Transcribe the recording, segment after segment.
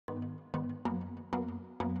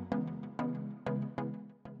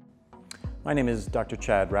My name is Dr.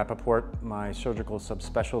 Chad Rappaport. My surgical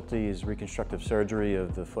subspecialty is reconstructive surgery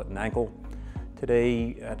of the foot and ankle.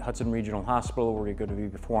 Today at Hudson Regional Hospital, we're going to be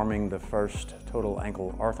performing the first total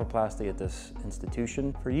ankle arthroplasty at this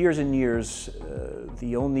institution. For years and years,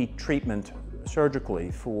 the only treatment surgically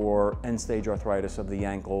for end-stage arthritis of the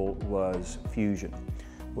ankle was fusion,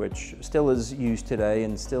 which still is used today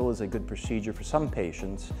and still is a good procedure for some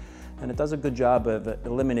patients. And it does a good job of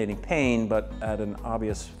eliminating pain, but at an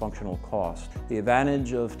obvious functional cost. The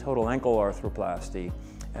advantage of total ankle arthroplasty,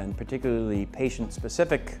 and particularly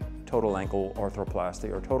patient-specific total ankle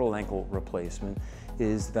arthroplasty or total ankle replacement,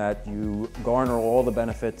 is that you garner all the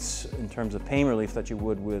benefits in terms of pain relief that you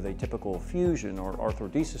would with a typical fusion or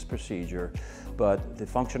arthrodesis procedure, but the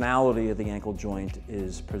functionality of the ankle joint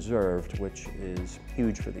is preserved, which is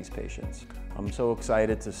huge for these patients. I'm so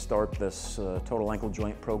excited to start this total ankle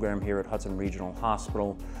joint program here at Hudson Regional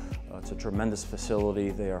Hospital. It's a tremendous facility.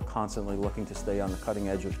 They are constantly looking to stay on the cutting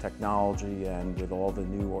edge of technology, and with all the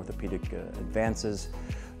new orthopedic advances,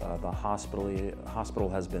 the hospital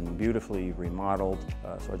has been beautifully remodeled.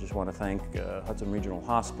 So I just want to thank Hudson Regional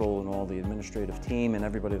Hospital and all the administrative team and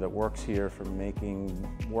everybody that works here for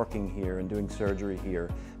working here and doing surgery here,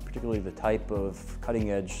 particularly the type of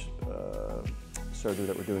cutting edge surgery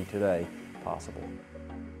that we're doing today, possible.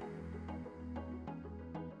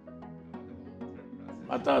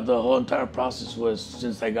 I thought the whole entire process was,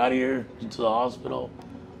 since I got here to the hospital,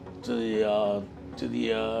 to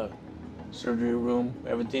the surgery room,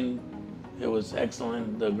 everything, it was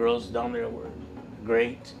excellent. The girls down there were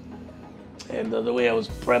great. And the way I was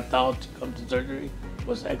prepped out to come to surgery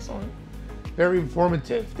was excellent. Very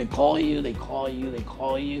informative. They call you,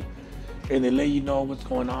 and they let you know what's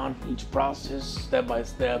going on, each process, step by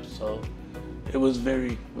step. So it was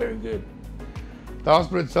very, very good. The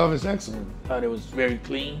hospital itself is excellent. I thought it was very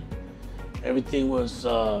clean. Everything was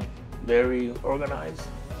very organized.